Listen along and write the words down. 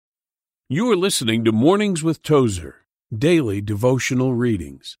You are listening to Mornings with Tozer, daily devotional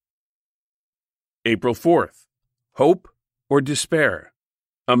readings. April 4th, Hope or Despair?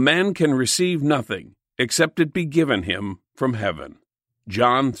 A man can receive nothing except it be given him from heaven.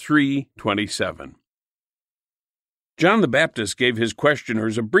 John 3:27. John the Baptist gave his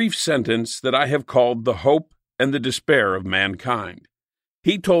questioners a brief sentence that I have called the hope and the despair of mankind.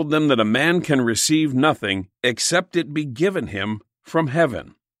 He told them that a man can receive nothing except it be given him from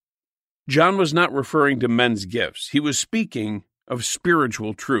heaven. John was not referring to men's gifts. He was speaking of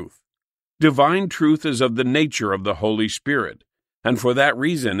spiritual truth. Divine truth is of the nature of the Holy Spirit, and for that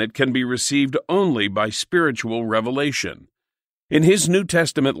reason it can be received only by spiritual revelation. In his New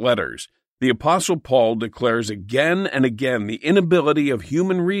Testament letters, the Apostle Paul declares again and again the inability of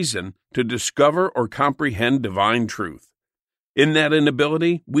human reason to discover or comprehend divine truth. In that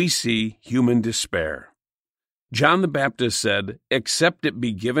inability, we see human despair. John the Baptist said, "Except it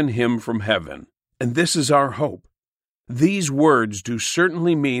be given him from heaven," and this is our hope. These words do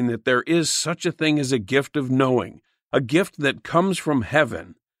certainly mean that there is such a thing as a gift of knowing, a gift that comes from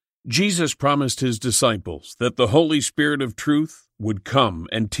heaven. Jesus promised his disciples that the Holy Spirit of truth would come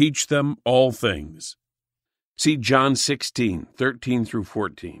and teach them all things. See John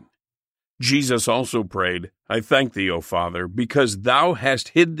 16:13-14. Jesus also prayed, "I thank thee, O Father, because thou hast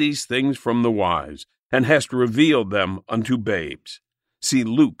hid these things from the wise, and hast revealed them unto babes." See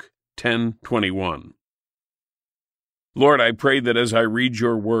Luke 10:21. Lord, I pray that as I read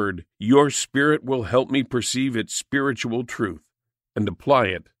your word, your Spirit will help me perceive its spiritual truth and apply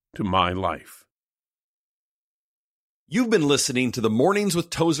it to my life. You've been listening to the Mornings with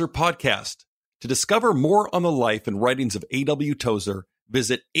Tozer podcast. To discover more on the life and writings of A.W. Tozer,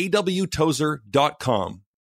 visit awtozer.com.